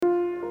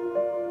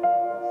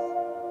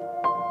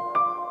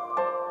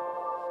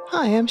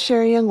Hi, I'm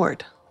Sherry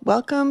Youngward.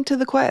 Welcome to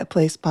the Quiet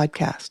Place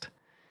podcast.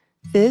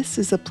 This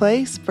is a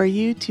place for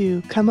you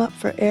to come up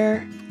for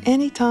air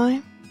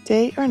anytime,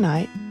 day or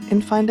night,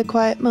 and find a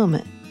quiet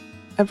moment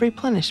of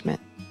replenishment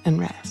and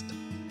rest.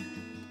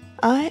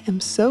 I am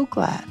so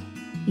glad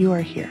you are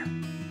here.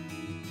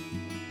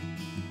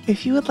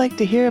 If you would like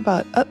to hear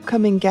about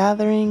upcoming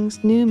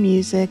gatherings, new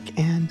music,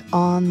 and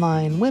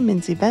online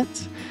women's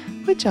events,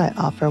 which I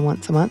offer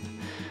once a month,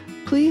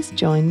 please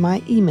join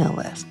my email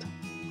list.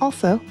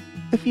 Also,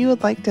 if you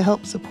would like to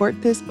help support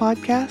this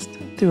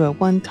podcast through a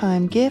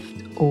one-time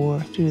gift or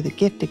through the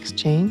gift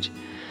exchange,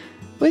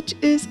 which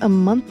is a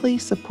monthly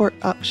support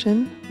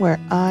option where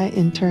I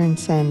in turn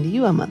send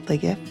you a monthly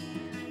gift,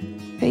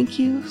 thank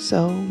you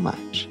so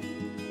much.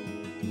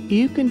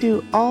 You can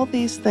do all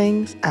these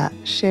things at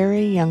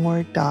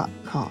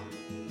sherryyoungward.com.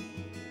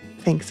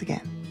 Thanks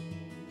again.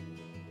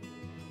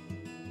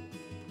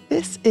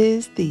 This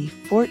is the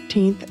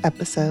 14th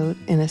episode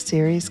in a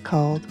series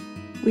called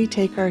We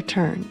Take Our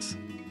Turns.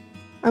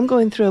 I'm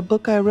going through a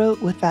book I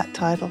wrote with that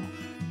title.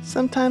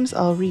 Sometimes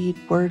I'll read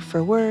word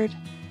for word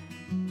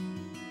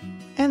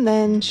and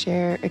then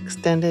share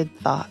extended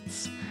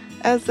thoughts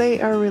as they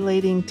are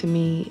relating to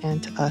me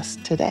and to us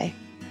today.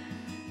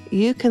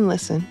 You can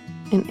listen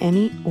in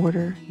any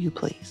order you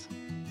please.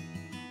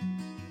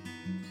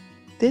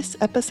 This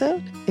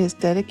episode is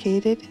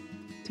dedicated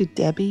to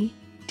Debbie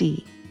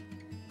D.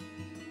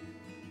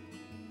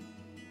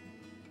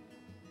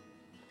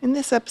 In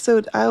this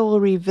episode, I will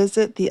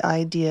revisit the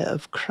idea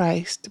of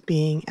Christ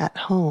being at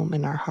home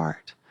in our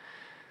heart.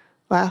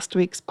 Last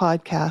week's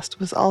podcast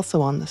was also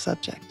on the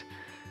subject,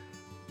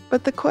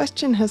 but the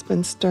question has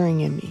been stirring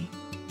in me.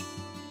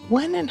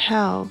 When and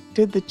how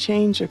did the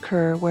change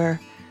occur where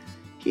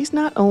He's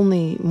not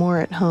only more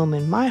at home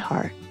in my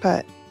heart,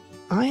 but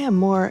I am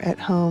more at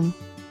home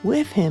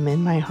with Him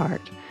in my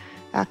heart?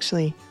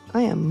 Actually,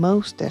 I am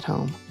most at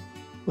home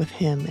with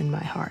Him in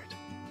my heart.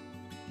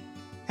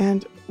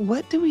 And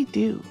what do we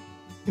do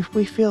if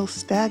we feel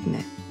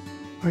stagnant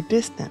or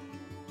distant?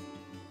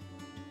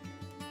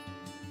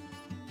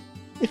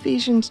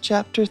 Ephesians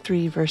chapter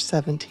 3, verse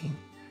 17.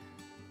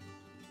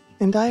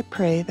 And I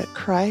pray that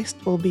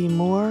Christ will be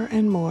more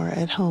and more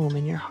at home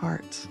in your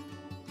hearts,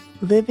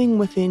 living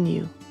within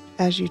you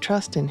as you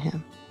trust in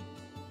Him.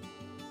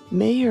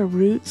 May your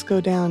roots go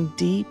down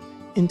deep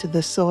into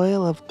the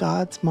soil of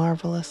God's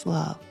marvelous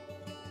love.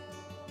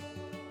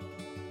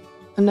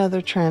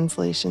 Another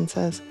translation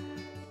says,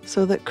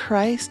 so that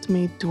Christ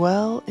may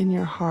dwell in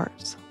your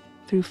hearts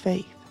through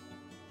faith.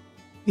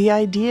 The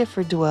idea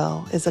for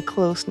dwell is a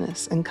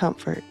closeness and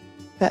comfort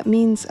that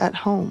means at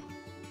home,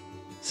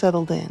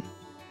 settled in.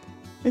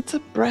 It's a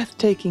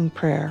breathtaking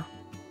prayer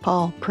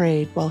Paul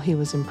prayed while he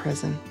was in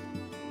prison.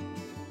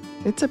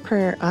 It's a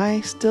prayer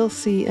I still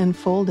see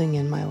unfolding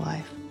in my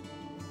life.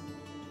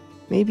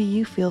 Maybe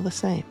you feel the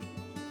same.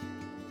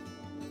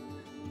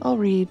 I'll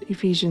read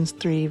Ephesians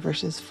 3,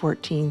 verses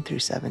 14 through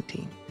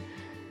 17.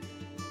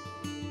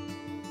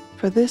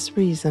 For this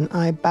reason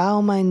I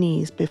bow my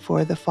knees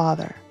before the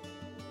Father,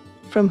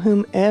 from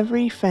whom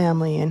every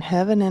family in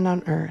heaven and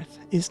on earth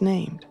is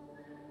named,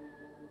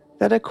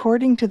 that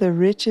according to the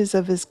riches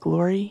of His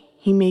glory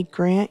He may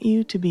grant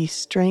you to be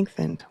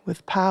strengthened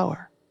with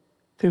power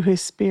through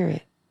His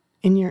Spirit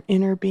in your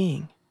inner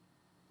being.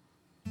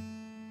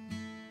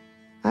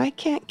 I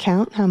can't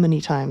count how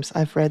many times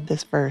I've read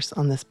this verse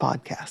on this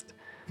podcast.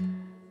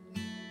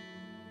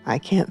 I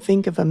can't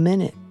think of a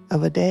minute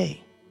of a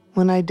day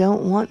when I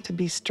don't want to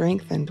be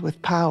strengthened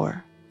with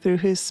power through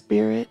His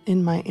Spirit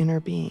in my inner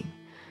being.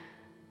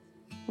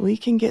 We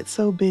can get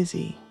so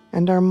busy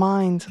and our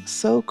minds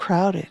so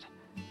crowded,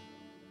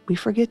 we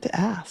forget to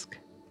ask.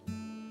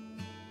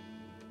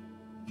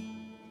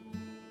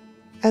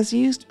 As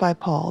used by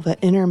Paul, the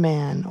inner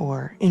man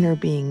or inner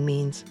being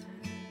means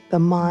the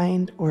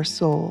mind or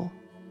soul,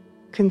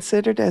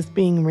 considered as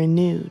being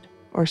renewed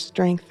or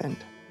strengthened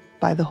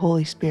by the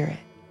Holy Spirit.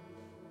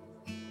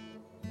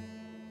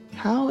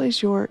 How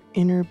is your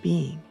inner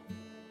being?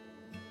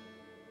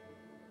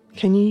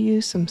 Can you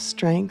use some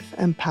strength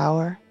and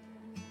power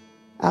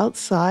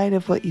outside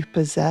of what you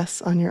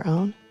possess on your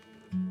own?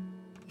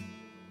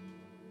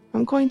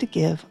 I'm going to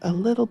give a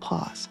little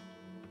pause,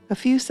 a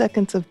few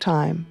seconds of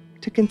time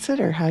to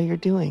consider how you're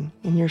doing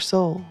in your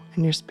soul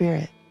and your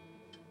spirit.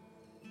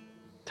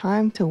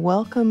 Time to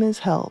welcome His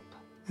help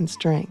and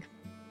strength.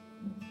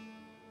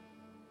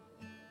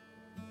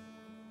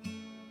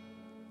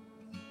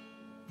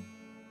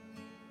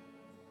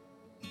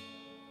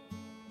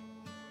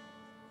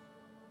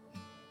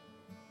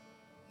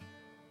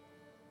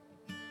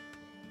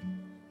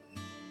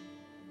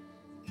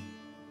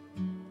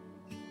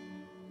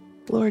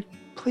 Lord,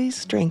 please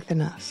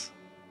strengthen us.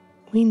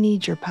 We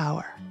need your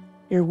power,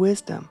 your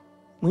wisdom.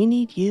 We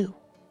need you.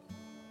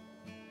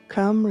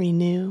 Come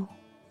renew,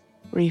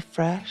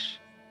 refresh,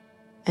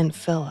 and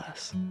fill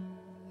us.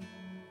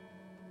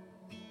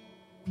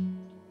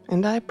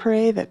 And I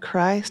pray that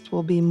Christ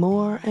will be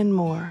more and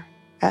more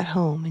at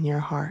home in your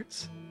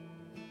hearts.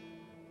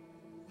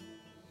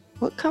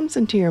 What comes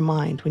into your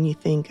mind when you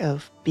think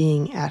of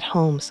being at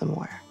home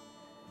somewhere?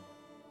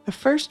 The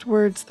first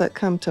words that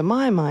come to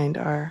my mind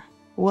are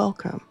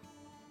welcome,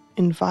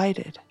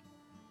 invited,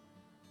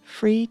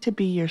 free to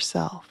be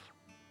yourself.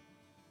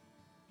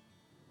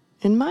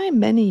 In my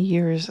many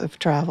years of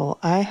travel,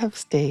 I have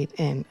stayed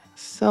in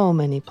so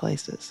many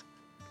places: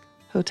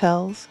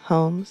 hotels,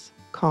 homes,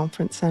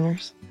 conference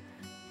centers.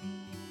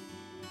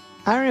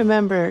 I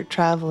remember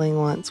traveling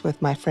once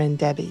with my friend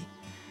Debbie.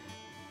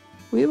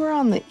 We were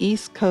on the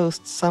East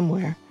Coast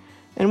somewhere,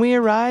 and we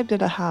arrived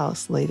at a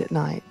house late at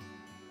night.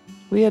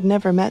 We had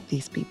never met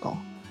these people.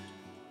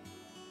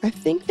 I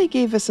think they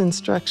gave us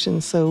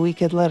instructions so we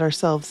could let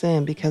ourselves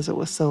in because it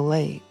was so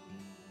late.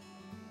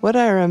 What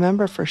I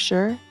remember for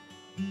sure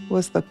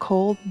was the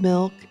cold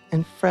milk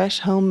and fresh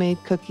homemade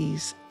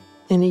cookies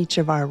in each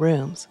of our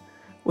rooms,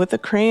 with a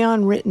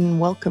crayon-written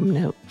welcome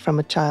note from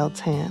a child's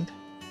hand.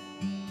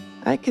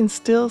 I can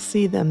still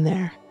see them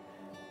there,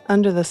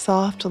 under the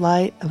soft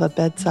light of a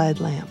bedside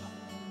lamp.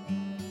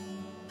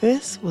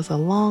 This was a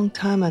long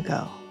time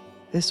ago.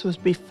 This was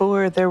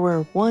before there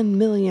were 1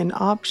 million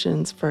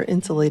options for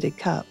insulated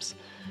cups.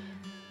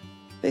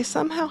 They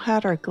somehow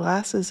had our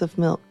glasses of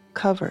milk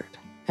covered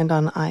and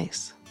on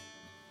ice.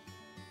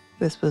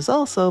 This was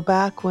also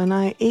back when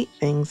I ate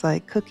things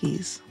like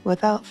cookies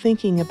without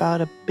thinking about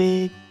a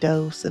big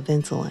dose of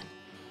insulin.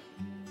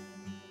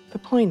 The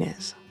point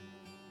is,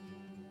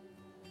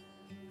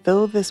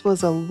 though this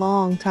was a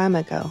long time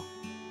ago,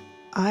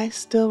 I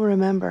still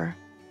remember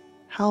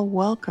how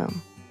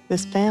welcome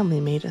this family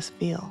made us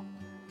feel.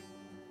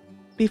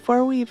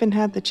 Before we even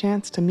had the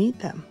chance to meet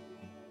them,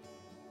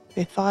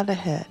 they thought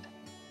ahead,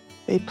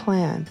 they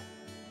planned,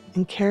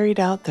 and carried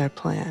out their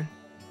plan,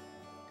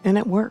 and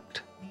it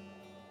worked.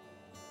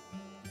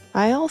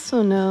 I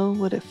also know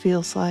what it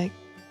feels like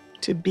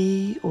to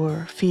be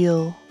or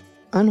feel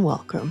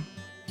unwelcome,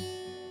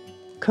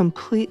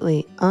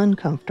 completely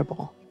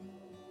uncomfortable,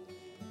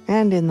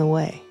 and in the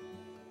way.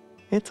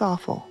 It's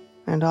awful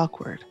and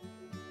awkward.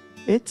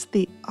 It's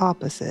the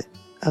opposite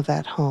of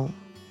at home,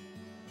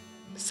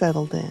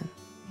 settled in,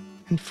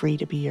 and free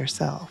to be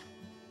yourself.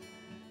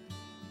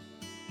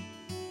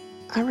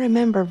 I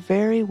remember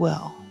very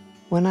well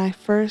when I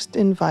first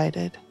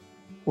invited,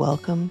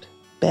 welcomed,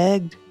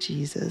 begged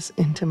Jesus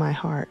into my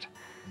heart.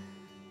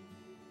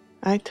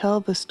 I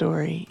tell the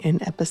story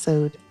in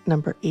episode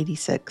number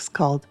 86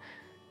 called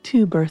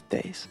 2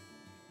 Birthdays.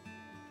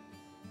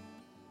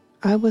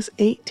 I was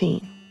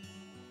 18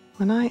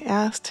 when I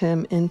asked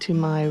him into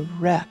my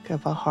wreck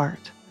of a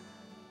heart,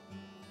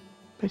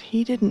 but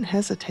he didn't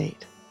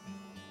hesitate.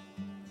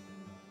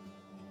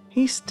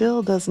 He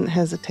still doesn't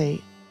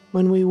hesitate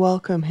when we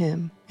welcome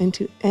him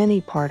into any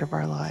part of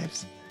our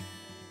lives,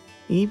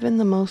 even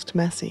the most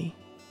messy.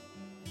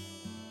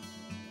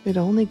 It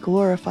only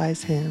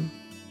glorifies him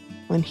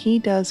when he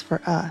does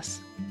for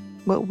us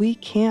what we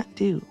can't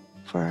do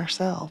for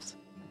ourselves.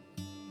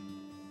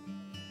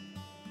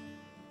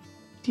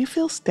 Do you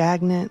feel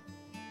stagnant,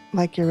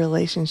 like your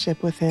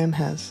relationship with him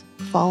has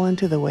fallen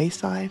to the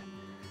wayside?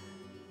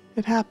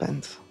 It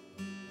happens.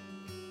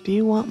 Do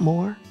you want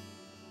more?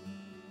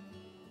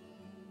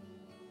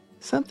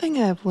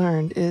 Something I've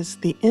learned is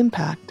the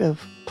impact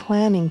of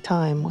planning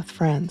time with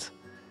friends.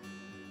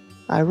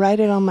 I write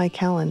it on my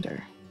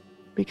calendar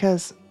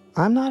because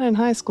I'm not in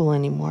high school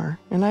anymore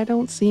and I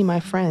don't see my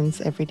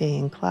friends every day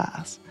in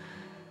class.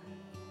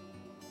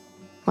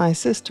 My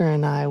sister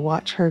and I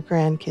watch her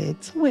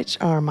grandkids, which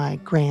are my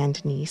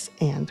grandniece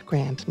and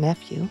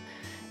grandnephew,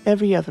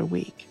 every other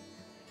week.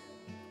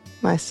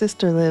 My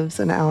sister lives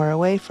an hour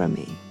away from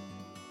me,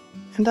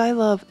 and I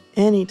love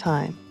any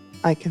time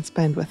I can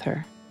spend with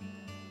her.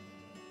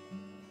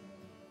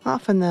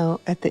 Often,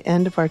 though, at the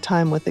end of our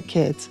time with the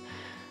kids,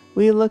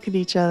 we look at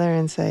each other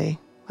and say,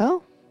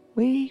 well,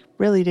 we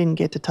really didn't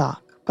get to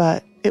talk,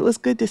 but it was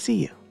good to see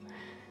you.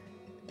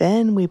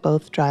 Then we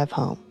both drive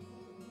home.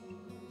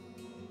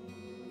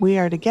 We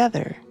are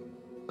together,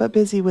 but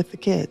busy with the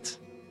kids.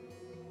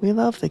 We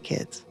love the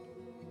kids.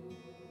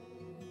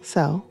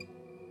 So,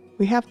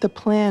 we have to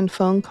plan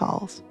phone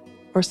calls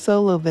or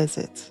solo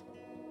visits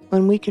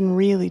when we can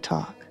really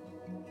talk.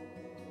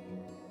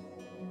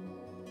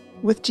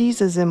 With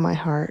Jesus in my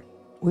heart,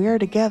 we are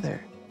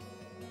together,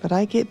 but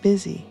I get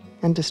busy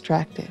and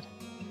distracted.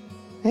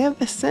 I have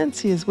the sense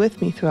he is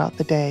with me throughout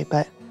the day,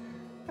 but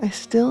I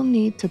still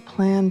need to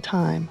plan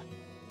time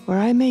where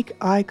I make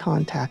eye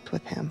contact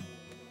with him.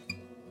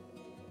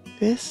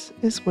 This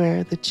is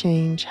where the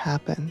change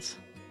happens.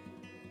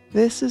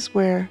 This is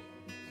where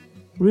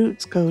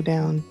roots go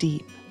down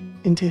deep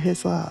into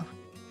his love.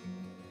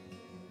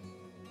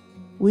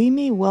 We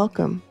may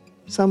welcome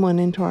someone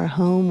into our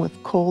home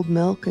with cold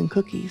milk and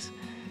cookies,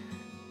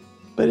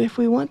 but if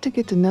we want to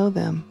get to know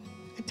them,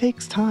 it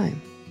takes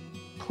time,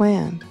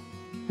 planned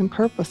and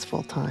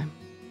purposeful time.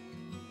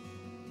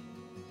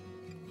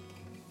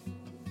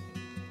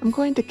 I'm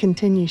going to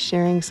continue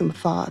sharing some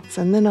thoughts,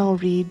 and then I'll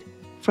read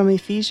from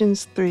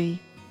Ephesians 3,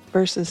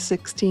 verses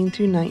 16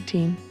 through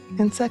 19,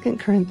 and 2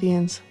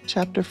 Corinthians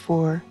chapter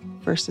 4,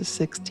 verses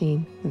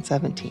 16 and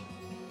 17.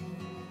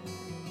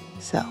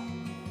 So,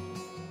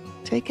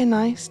 take a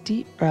nice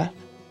deep breath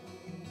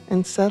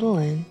and settle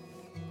in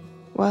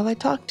while I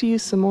talk to you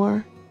some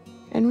more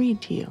and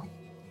read to you.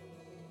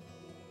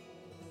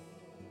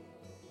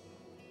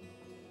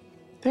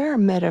 There are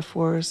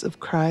metaphors of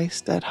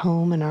Christ at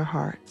home in our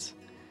hearts,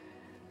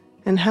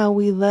 and how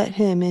we let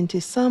him into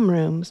some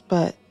rooms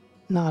but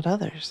not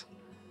others.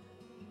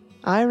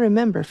 I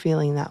remember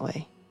feeling that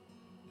way.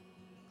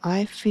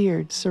 I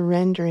feared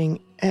surrendering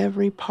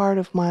every part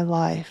of my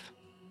life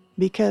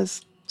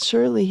because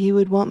surely he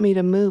would want me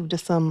to move to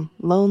some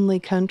lonely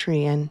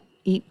country and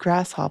eat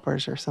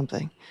grasshoppers or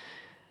something.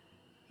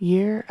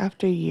 Year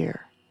after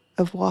year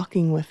of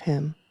walking with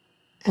him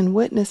and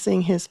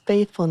witnessing his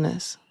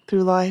faithfulness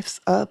through life's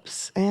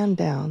ups and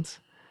downs,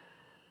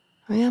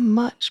 I am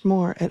much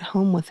more at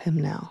home with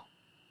him now.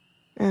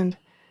 And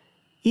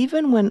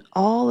even when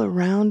all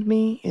around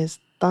me is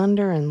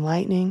thunder and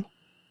lightning,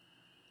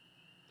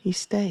 he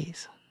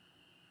stays.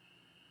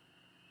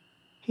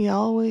 He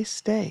always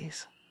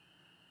stays.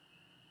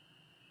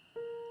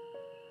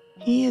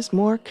 He is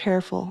more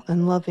careful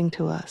and loving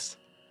to us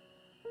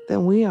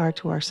than we are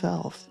to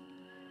ourselves.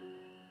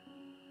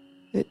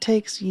 It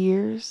takes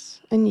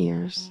years and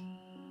years,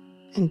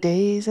 and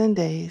days and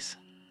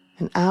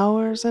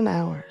hours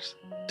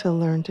to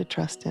learn to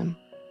trust him.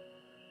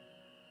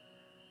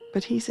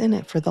 But he's in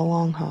it for the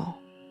long haul.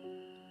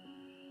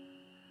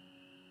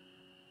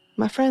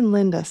 My friend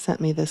Linda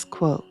sent me this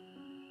quote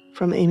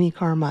from Amy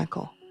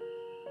Carmichael.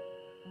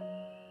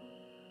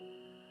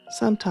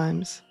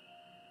 Sometimes,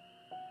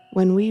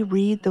 when we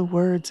read the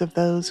words of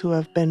those who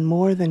have been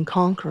more than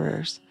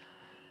conquerors,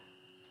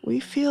 we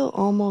feel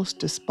almost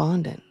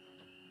despondent.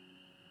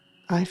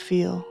 I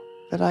feel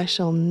that I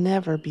shall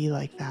never be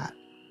like that.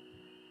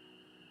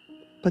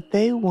 But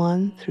they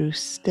won through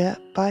step,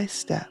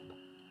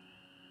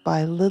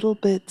 by little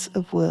bits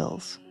of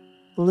wills,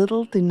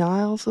 little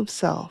denials of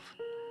self,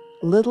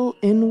 little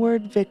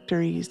inward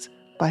victories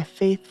by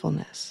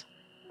faithfulness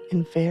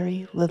in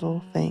very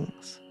little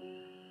things.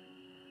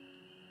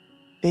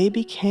 They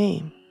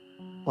became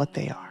what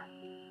they are.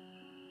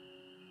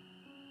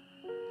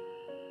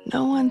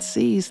 No one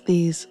sees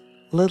these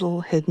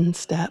little hidden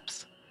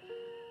steps.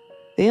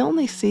 They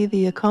only see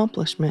the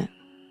accomplishment,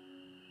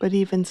 but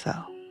even so,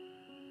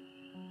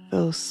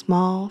 those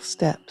small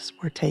steps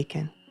were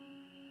taken.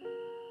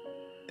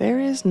 There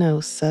is no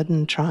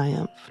sudden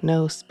triumph,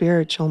 no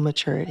spiritual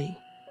maturity.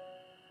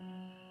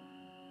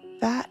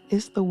 That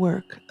is the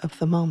work of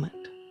the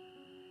moment.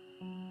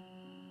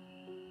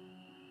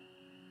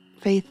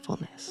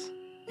 Faithfulness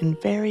in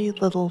very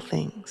little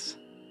things,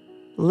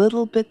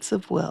 little bits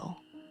of will,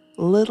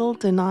 little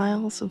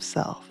denials of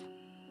self,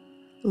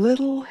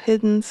 little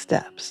hidden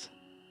steps,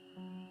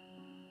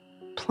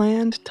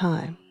 planned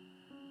time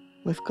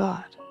with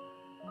God.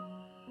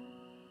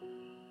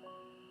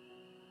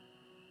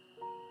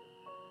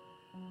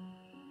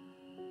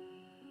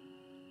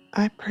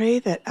 I pray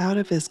that out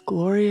of his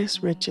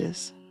glorious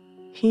riches,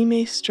 he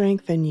may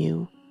strengthen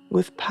you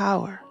with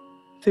power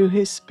through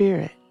his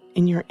Spirit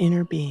in your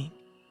inner being,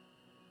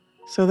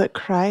 so that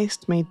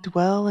Christ may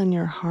dwell in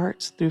your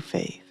hearts through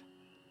faith.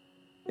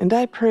 And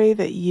I pray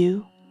that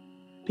you,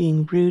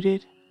 being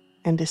rooted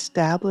and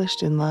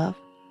established in love,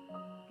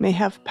 may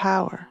have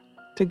power,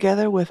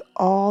 together with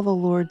all the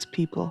Lord's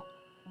people,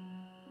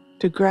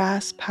 to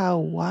grasp how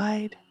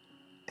wide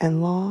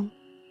and long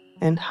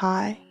and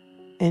high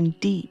and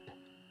deep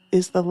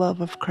is the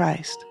love of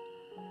Christ,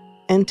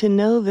 and to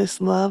know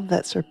this love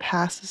that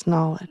surpasses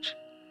knowledge,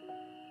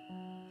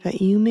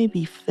 that you may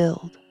be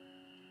filled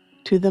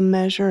to the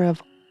measure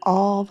of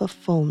all the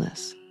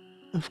fullness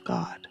of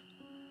God.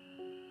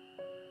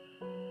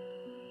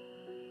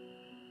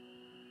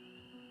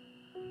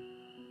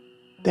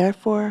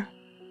 Therefore,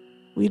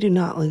 we do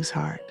not lose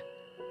heart.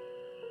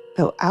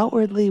 Though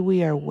outwardly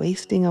we are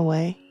wasting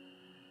away,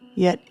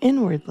 yet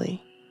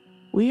inwardly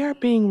we are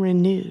being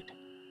renewed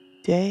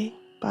day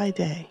by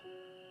day.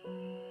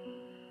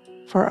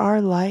 For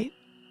our light,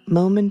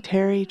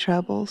 momentary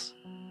troubles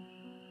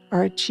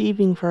are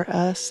achieving for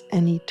us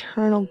an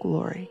eternal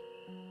glory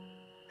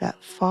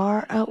that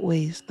far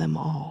outweighs them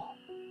all.